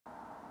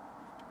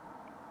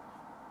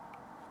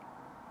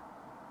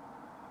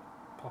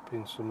pop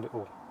in some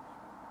little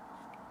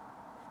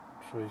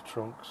tree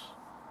trunks.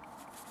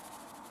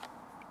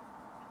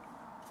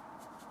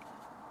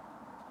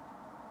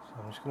 So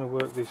I'm just going to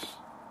work this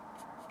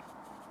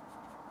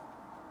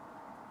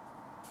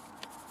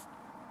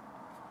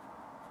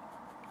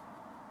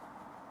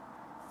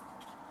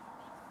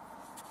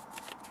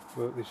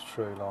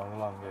tree line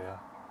along here.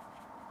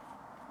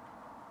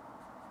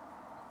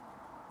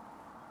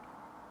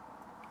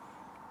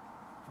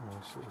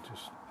 And this will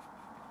just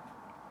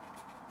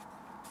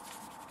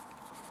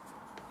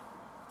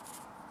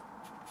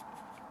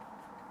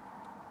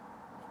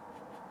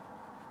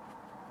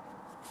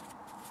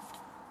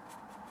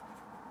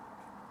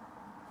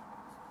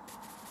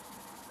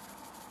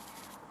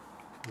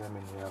them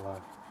in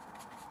yellow.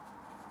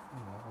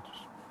 I'll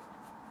just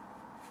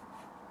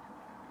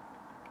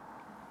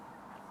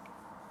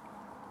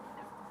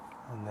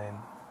and then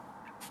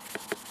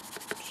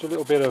just a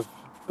little bit of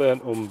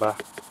burnt umber,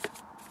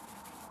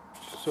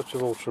 such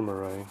of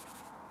ultramarine.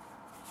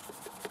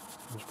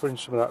 I'm just putting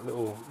some of that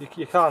little.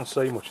 You can't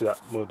see much of that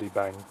muddy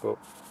bang, but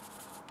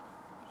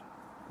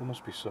there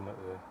must be some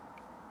there.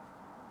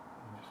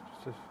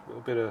 Just a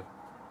little bit of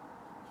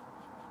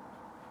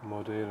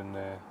mud here and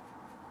there.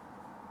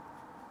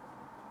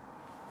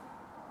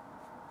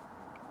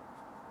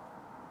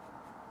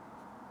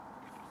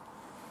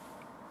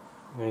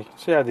 Now you can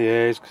see how the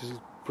hairs, because the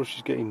brush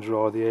is getting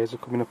dry, the hairs are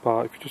coming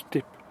apart. If you just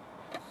dip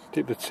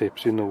the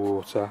tips in the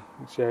water,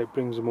 you can see how it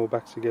brings them all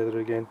back together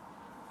again.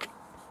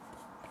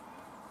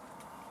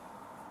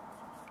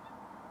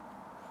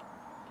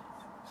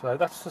 So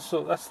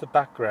that's the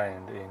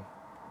background in.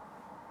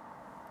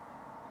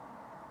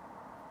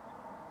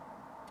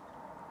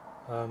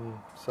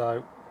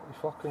 So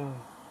if I can,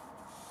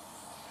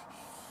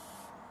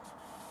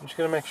 I'm just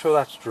going to make sure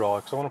that's dry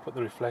because I want to put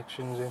the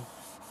reflections in.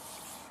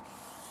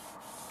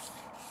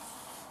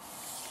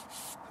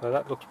 So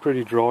that looks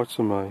pretty dry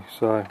to me.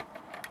 So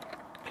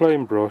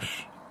clean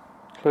brush,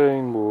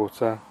 clean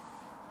water,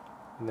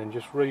 and then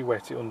just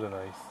re-wet it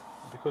underneath.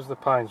 Because the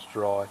paint's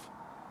dry,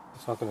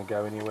 it's not going to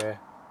go anywhere.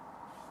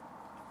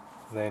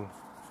 And then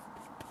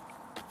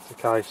it's a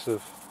case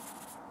of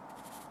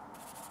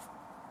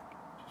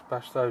just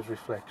bash those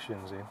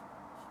reflections in.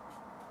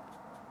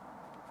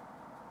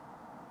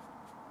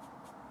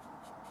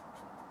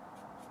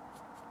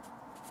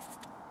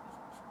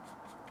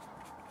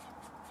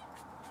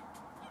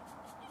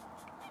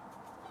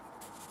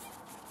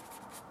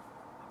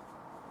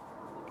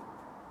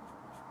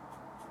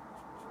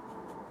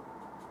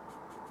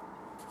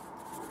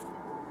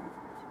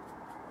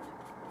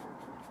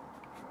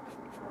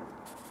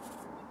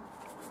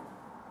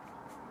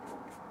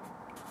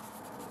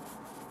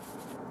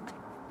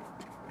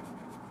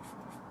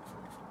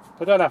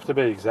 They don't have to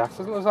be exact,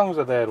 as long as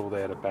they're there or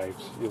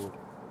thereabouts,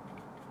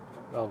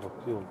 they'll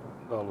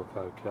look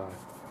okay.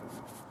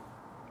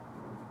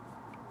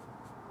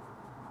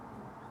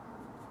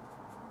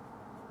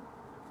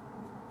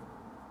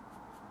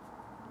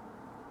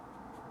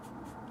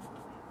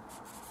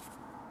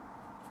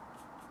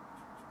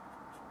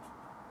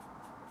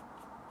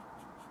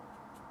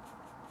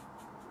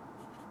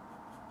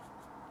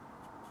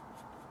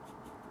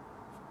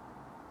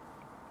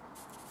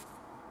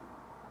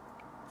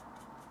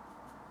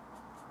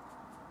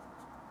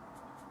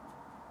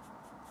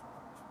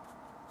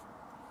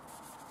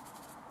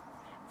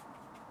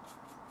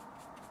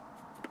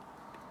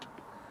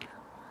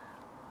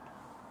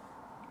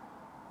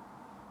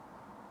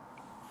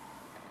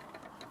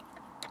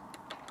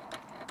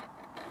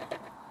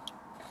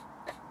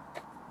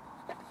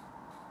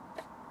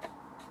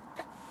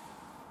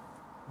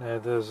 Now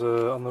there's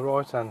on the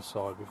right hand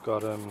side we've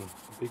got a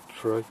big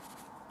tree.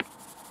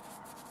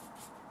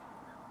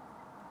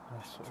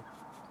 Let's sort of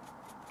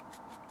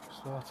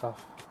start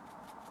off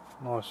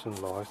nice and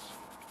light.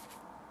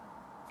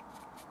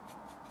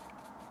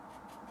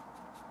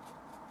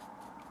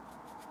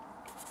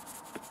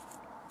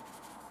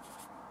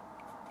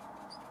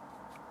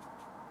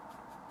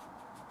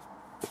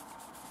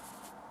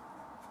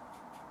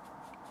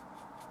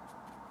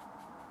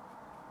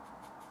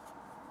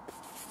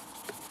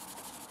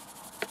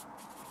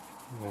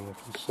 And then you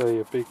can see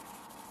a big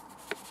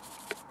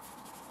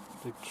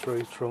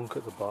tree trunk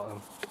at the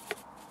bottom.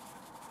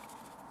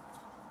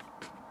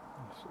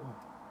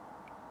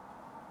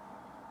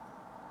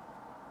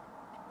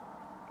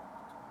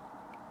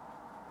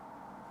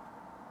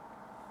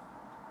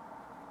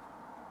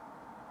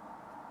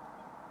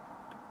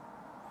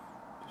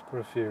 Just put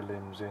a few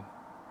limbs in.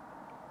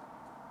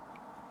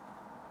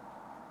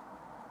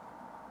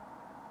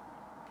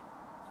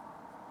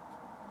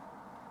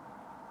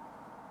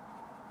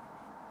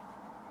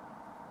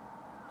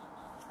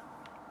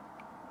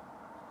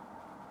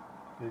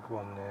 Big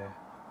one there.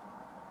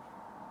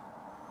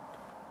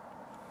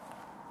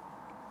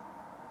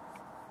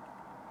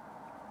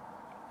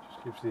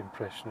 Just gives the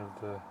impression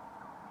of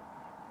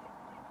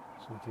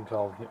something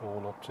holding it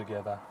all up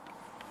together.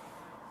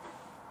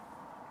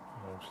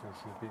 Obviously this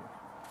is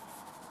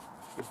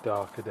a bit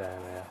darker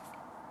down there.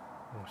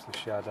 Amongst the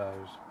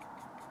shadows.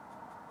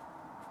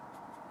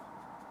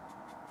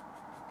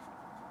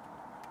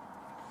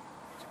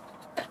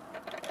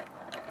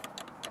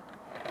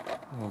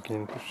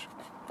 Again, the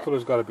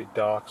colour's got a bit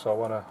dark, so I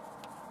want to...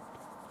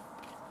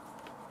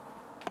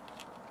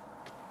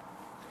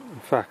 In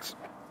fact,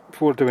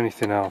 before I do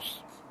anything else,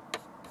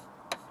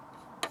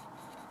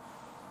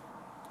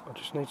 I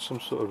just need some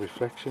sort of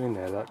reflection in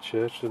there, that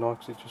church tonight,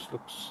 because it just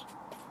looks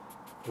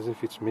as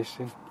if it's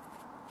missing.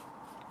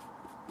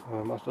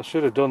 I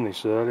should have done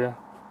this earlier.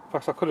 In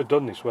fact, I could have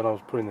done this when I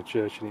was putting the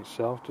church in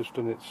itself, just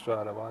done it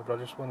straight away, but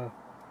I just want to...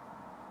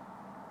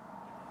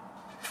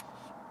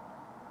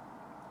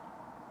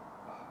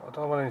 I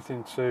don't want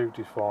anything too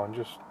defined,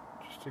 just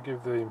to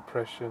give the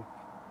impression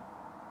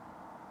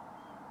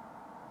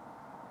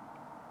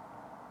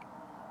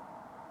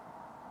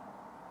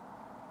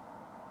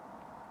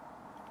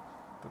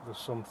that there's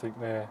something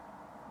there.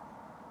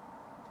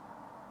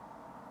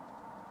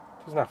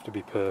 It doesn't have to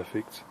be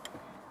perfect.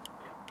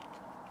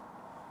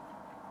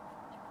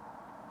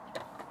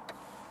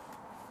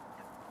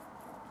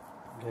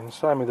 Again,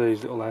 same with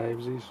these little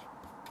houses.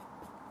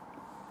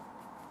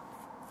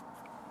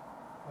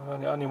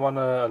 I only want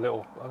a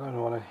little, I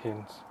don't want a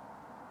hint.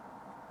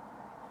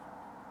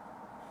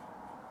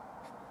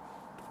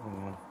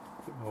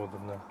 A bit more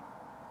than that.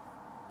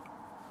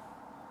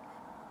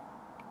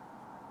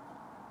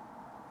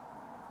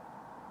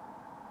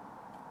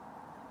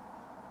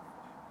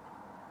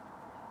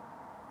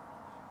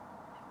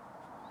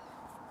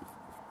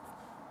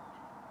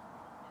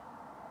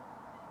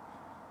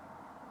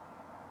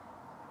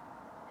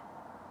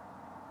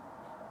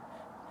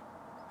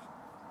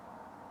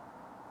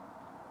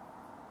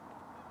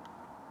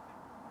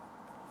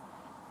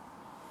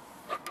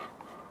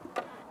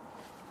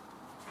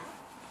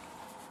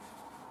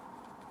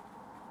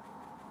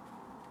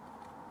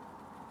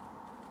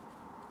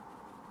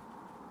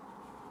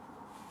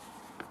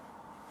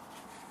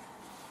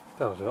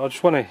 I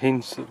just want a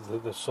hint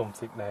that there's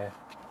something there.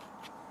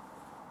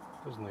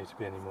 Doesn't need to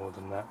be any more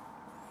than that.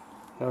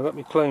 Now I've got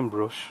my clean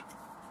brush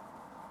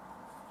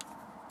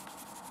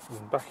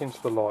and back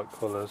into the light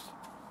colours.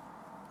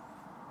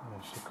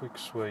 And just a quick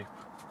sweep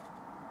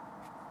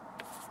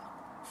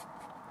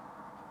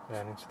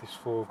down into this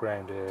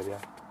foreground area.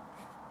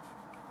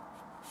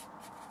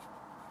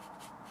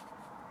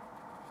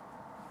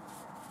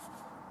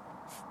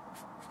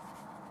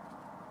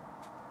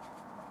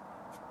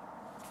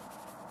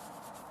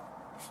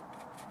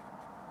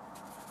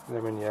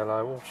 Lemon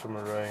yellow,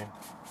 ultramarine,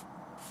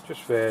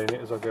 just varying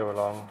it as I go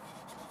along.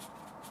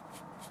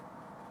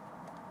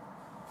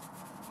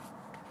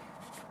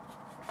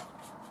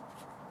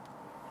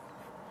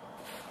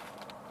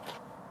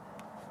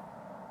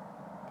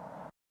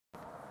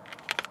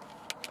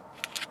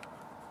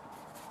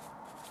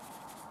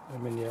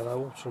 Lemon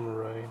yellow,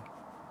 ultramarine.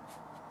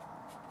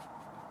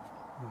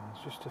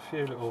 There's just a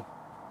few little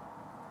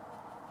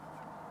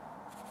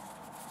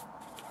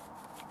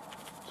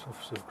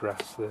tufts of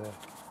grass there.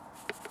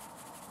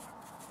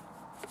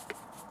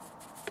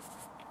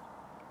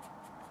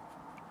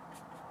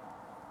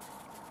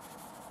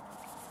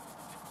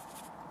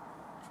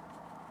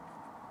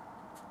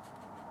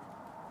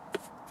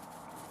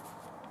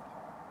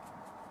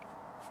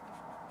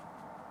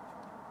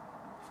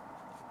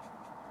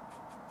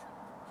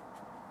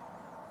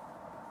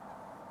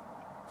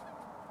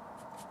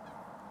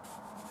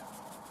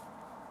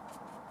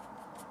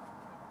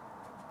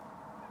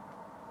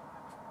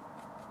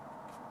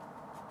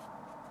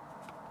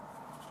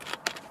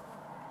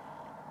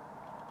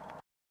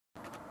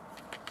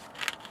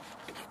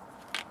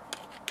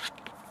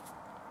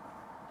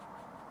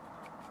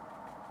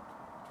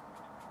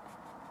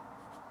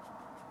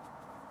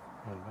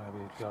 And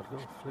maybe if you had a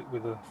little flick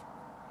with a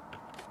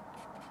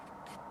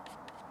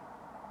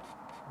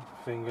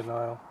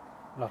fingernail,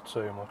 not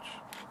too much.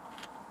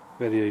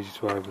 Very easy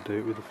to overdo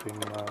it with a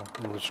fingernail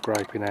and the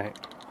scraping out.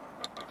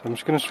 So I'm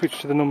just going to switch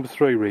to the number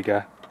 3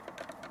 rigger.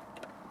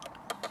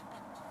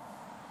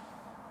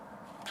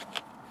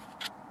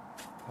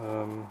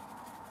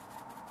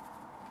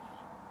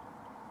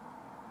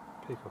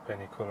 Pick up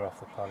any colour off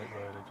the palette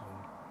really.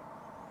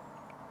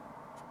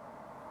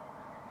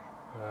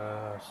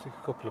 Stick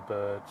a couple of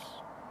birds.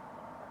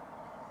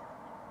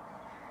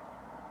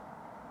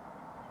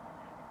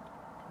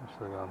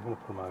 So I'm going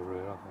to put them over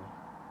here, I think.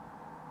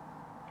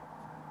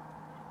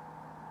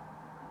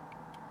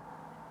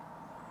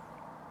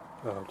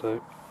 That'll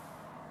do.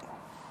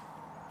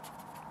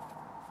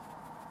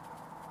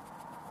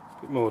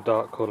 Bit more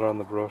dark colour on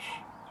the brush.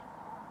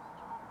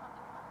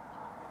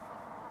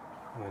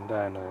 And then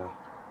down here.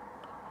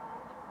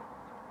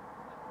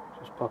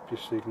 Just pop your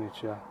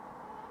signature.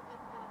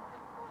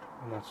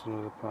 And that's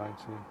another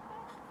painting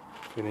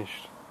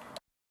finished.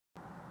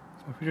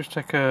 So if we just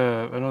take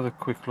another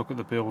quick look at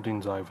the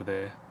buildings over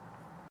there,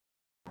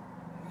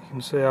 you can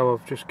see how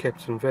I've just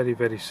kept them very,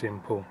 very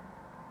simple.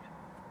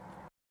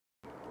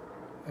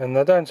 And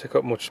they don't take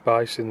up much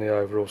space in the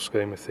overall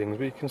scheme of things,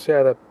 but you can see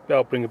how they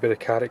help bring a bit of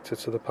character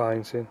to the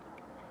painting.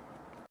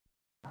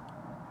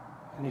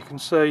 And you can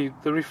see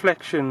the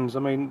reflections,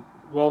 I mean,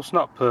 whilst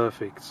not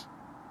perfect,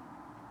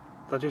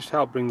 they just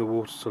help bring the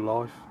water to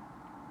life.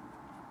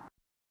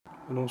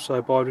 and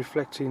also by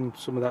reflecting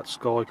some of that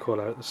sky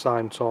colour at the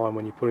same time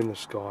when you're putting the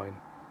sky in,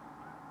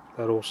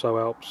 that also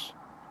helps.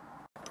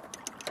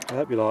 I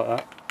hope you like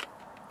that.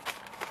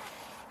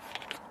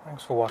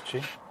 Thanks for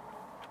watching.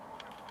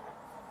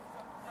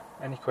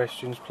 Any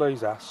questions,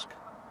 please ask,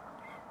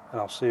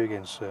 and I'll see you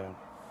again soon.